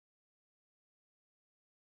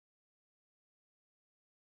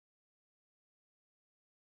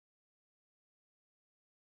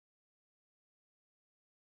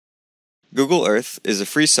Google Earth is a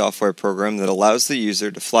free software program that allows the user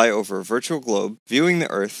to fly over a virtual globe, viewing the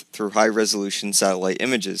Earth through high-resolution satellite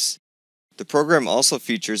images. The program also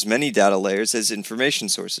features many data layers as information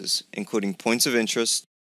sources, including points of interest,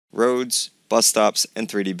 roads, bus stops, and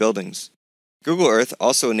 3D buildings. Google Earth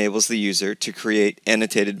also enables the user to create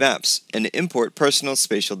annotated maps and import personal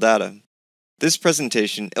spatial data. This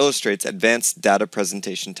presentation illustrates advanced data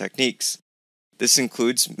presentation techniques. This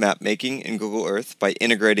includes map making in Google Earth by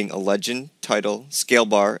integrating a legend, title, scale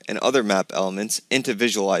bar, and other map elements into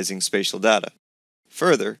visualizing spatial data.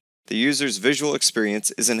 Further, the user's visual experience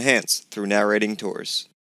is enhanced through narrating tours.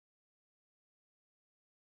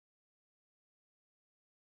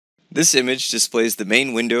 This image displays the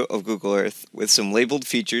main window of Google Earth with some labeled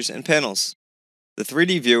features and panels. The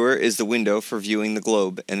 3D viewer is the window for viewing the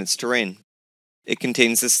globe and its terrain. It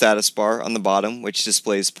contains the status bar on the bottom, which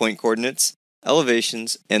displays point coordinates,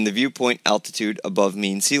 elevations, and the viewpoint altitude above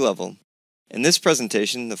mean sea level. In this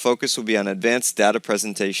presentation, the focus will be on advanced data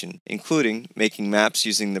presentation, including making maps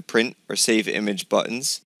using the print or save image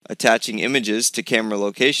buttons, attaching images to camera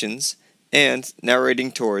locations, and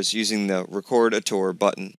narrating tours using the record a tour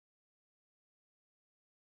button.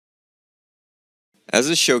 As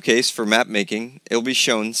a showcase for map making, it will be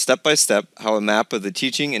shown step by step how a map of the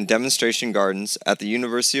teaching and demonstration gardens at the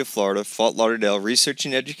University of Florida Fort Lauderdale Research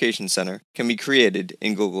and Education Center can be created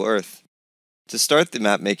in Google Earth. To start the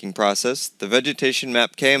map making process, the vegetation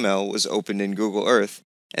map KML was opened in Google Earth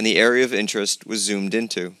and the area of interest was zoomed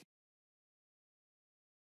into.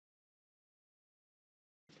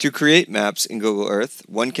 To create maps in Google Earth,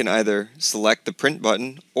 one can either select the print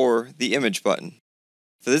button or the image button.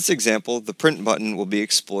 For this example, the print button will be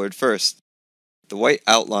explored first. The white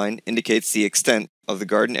outline indicates the extent of the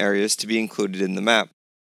garden areas to be included in the map.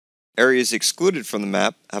 Areas excluded from the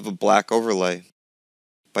map have a black overlay.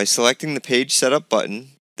 By selecting the Page Setup button,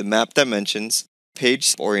 the map dimensions,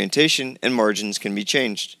 page orientation, and margins can be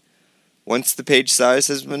changed. Once the page size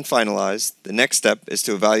has been finalized, the next step is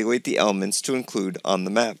to evaluate the elements to include on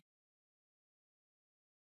the map.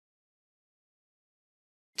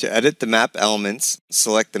 To edit the map elements,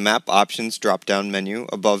 select the Map Options drop-down menu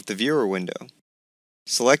above the viewer window.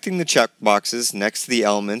 Selecting the checkboxes next to the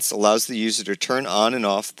elements allows the user to turn on and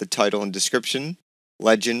off the title and description,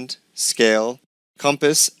 legend, scale,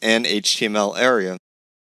 compass, and HTML area.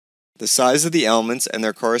 The size of the elements and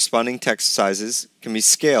their corresponding text sizes can be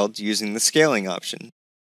scaled using the scaling option.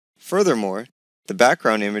 Furthermore, the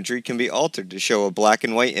background imagery can be altered to show a black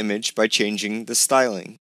and white image by changing the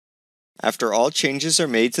styling. After all changes are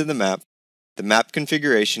made to the map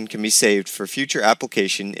configuration can be saved for future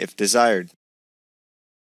application if desired.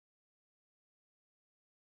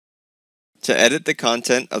 To edit the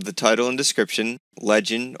content of the title and description,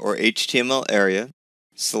 legend, or HTML area,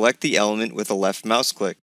 select the element with a left mouse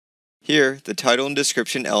click. Here, the title and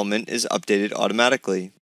description element is updated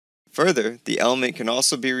automatically. Further, the element can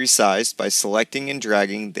also be resized by selecting and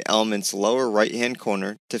dragging the element's lower right-hand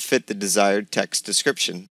corner to fit the desired text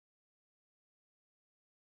description.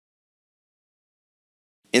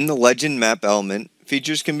 In the legend map element,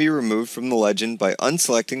 features can be removed from the legend by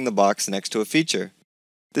unselecting the box next to a feature.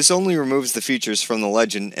 This only removes the features from the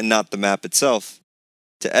legend and not the map itself.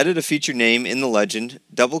 To edit a feature name in the legend,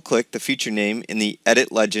 double-click the feature name in the Edit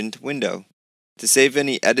Legend window. To save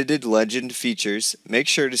any edited legend features, make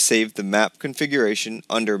sure to save the map configuration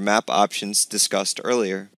under Map Options discussed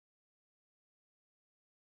earlier.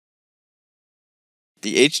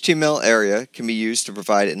 The HTML area can be used to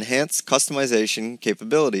provide enhanced customization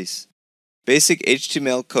capabilities. Basic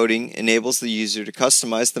HTML coding enables the user to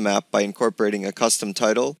customize the map by incorporating a custom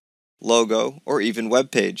title, logo, or even web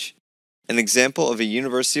page. An example of a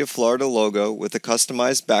University of Florida logo with a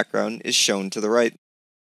customized background is shown to the right.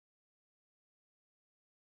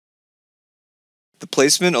 The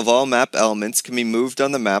placement of all map elements can be moved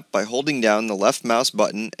on the map by holding down the left mouse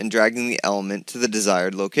button and dragging the element to the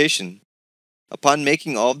desired location. Upon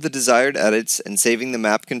making all of the desired edits and saving the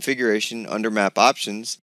map configuration under Map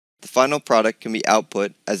Options, the final product can be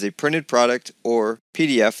output as a printed product or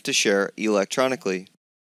PDF to share electronically.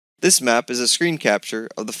 This map is a screen capture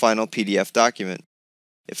of the final PDF document.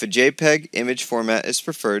 If a JPEG image format is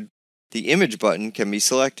preferred, the Image button can be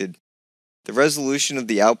selected. The resolution of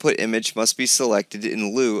the output image must be selected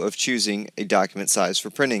in lieu of choosing a document size for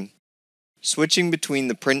printing. Switching between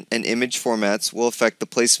the print and image formats will affect the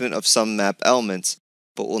placement of some map elements,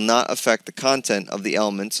 but will not affect the content of the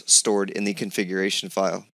elements stored in the configuration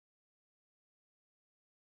file.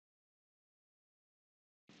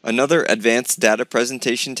 Another advanced data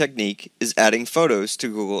presentation technique is adding photos to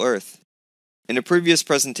Google Earth. In a previous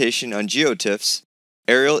presentation on GeoTIFFs,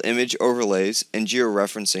 Aerial image overlays and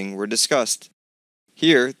georeferencing were discussed.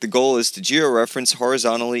 Here, the goal is to georeference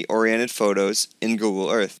horizontally oriented photos in Google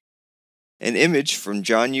Earth. An image from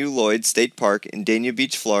John U. Lloyd State Park in Dania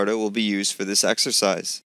Beach, Florida will be used for this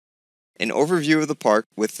exercise. An overview of the park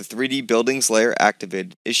with the 3D buildings layer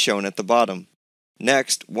activated is shown at the bottom.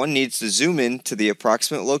 Next, one needs to zoom in to the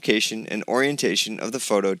approximate location and orientation of the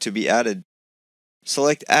photo to be added.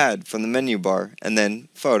 Select Add from the menu bar and then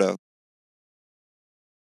Photo.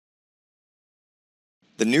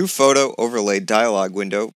 The new Photo Overlay dialog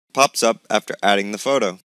window pops up after adding the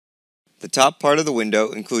photo. The top part of the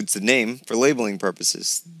window includes the name for labeling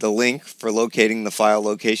purposes, the link for locating the file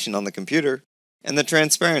location on the computer, and the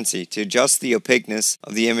transparency to adjust the opaqueness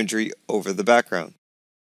of the imagery over the background.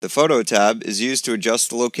 The Photo tab is used to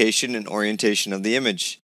adjust the location and orientation of the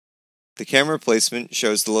image. The camera placement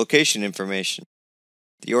shows the location information.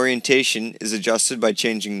 The orientation is adjusted by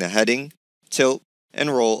changing the heading, tilt,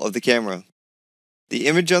 and roll of the camera. The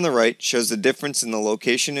image on the right shows the difference in the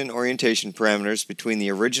location and orientation parameters between the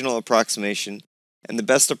original approximation and the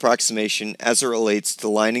best approximation as it relates to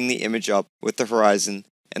lining the image up with the horizon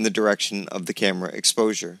and the direction of the camera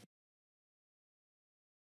exposure.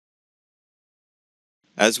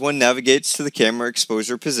 As one navigates to the camera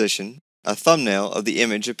exposure position, a thumbnail of the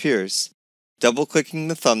image appears. Double-clicking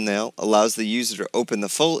the thumbnail allows the user to open the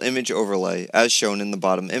full image overlay as shown in the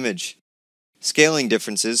bottom image. Scaling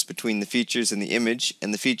differences between the features in the image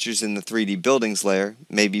and the features in the 3D buildings layer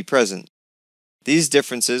may be present. These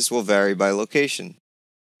differences will vary by location.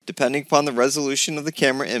 Depending upon the resolution of the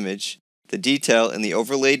camera image, the detail in the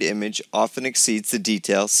overlaid image often exceeds the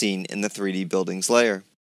detail seen in the 3D buildings layer.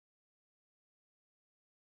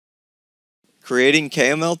 Creating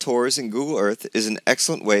KML tours in Google Earth is an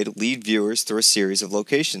excellent way to lead viewers through a series of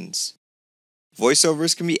locations.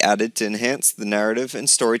 Voiceovers can be added to enhance the narrative and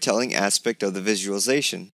storytelling aspect of the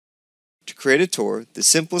visualization. To create a tour, the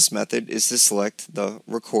simplest method is to select the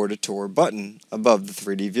Record a Tour button above the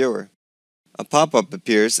 3D viewer. A pop-up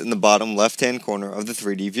appears in the bottom left-hand corner of the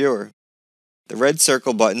 3D viewer. The red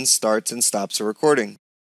circle button starts and stops a recording.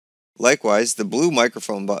 Likewise, the blue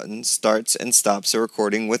microphone button starts and stops a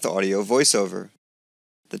recording with audio voiceover.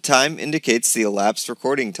 The time indicates the elapsed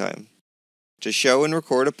recording time. To show and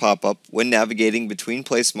record a pop-up when navigating between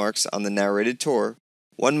place marks on the narrated tour,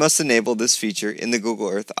 one must enable this feature in the Google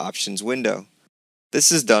Earth Options window.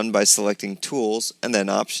 This is done by selecting Tools and then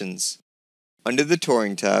Options. Under the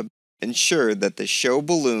Touring tab, ensure that the Show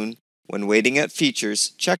Balloon when waiting at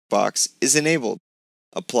Features checkbox is enabled.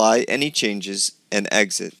 Apply any changes and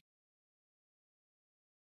exit.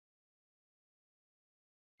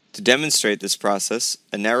 To demonstrate this process,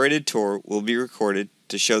 a narrated tour will be recorded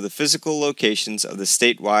to show the physical locations of the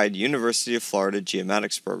statewide University of Florida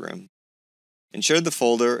Geomatics program. Ensure the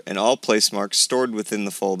folder and all place marks stored within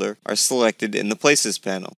the folder are selected in the Places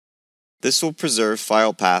panel. This will preserve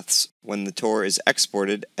file paths when the tour is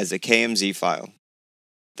exported as a KMZ file.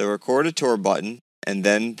 The Record a Tour button and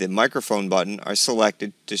then the microphone button are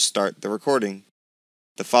selected to start the recording.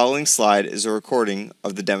 The following slide is a recording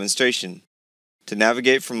of the demonstration. To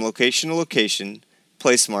navigate from location to location,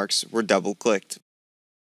 place marks were double-clicked.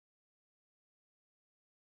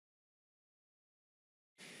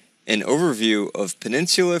 An overview of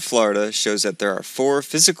Peninsular Florida shows that there are 4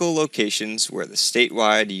 physical locations where the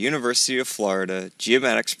statewide University of Florida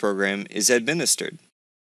Geomatics program is administered.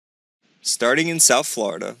 Starting in South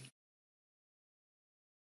Florida,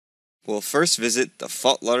 we'll first visit the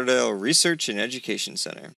Fort Lauderdale Research and Education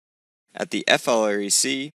Center. At the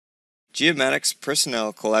FLREC, Geomatics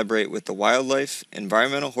personnel collaborate with the wildlife,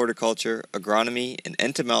 environmental horticulture, agronomy, and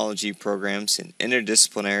entomology programs in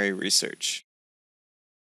interdisciplinary research.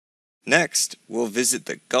 Next, we'll visit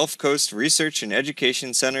the Gulf Coast Research and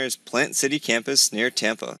Education Center's Plant City campus near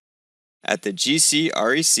Tampa. At the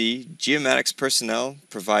GCREC, Geomatics personnel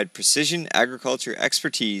provide precision agriculture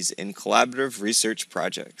expertise in collaborative research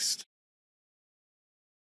projects.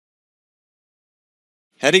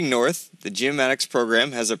 Heading north, the Geomatics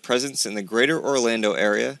program has a presence in the Greater Orlando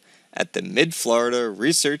area at the Mid-Florida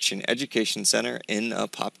Research and Education Center in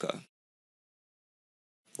Apopka.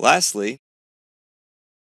 Lastly,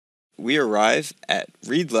 we arrive at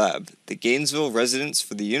Reed Lab, the Gainesville residence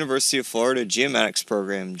for the University of Florida Geomatics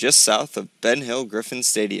program just south of Ben Hill Griffin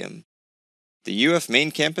Stadium. The UF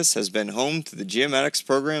main campus has been home to the Geomatics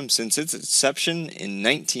program since its inception in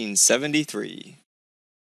 1973.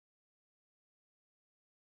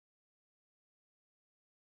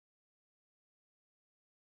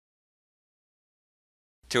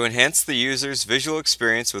 To enhance the user's visual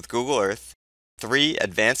experience with Google Earth, 3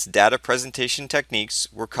 advanced data presentation techniques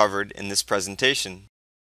were covered in this presentation.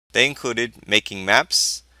 They included making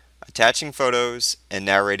maps, attaching photos, and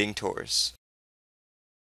narrating tours.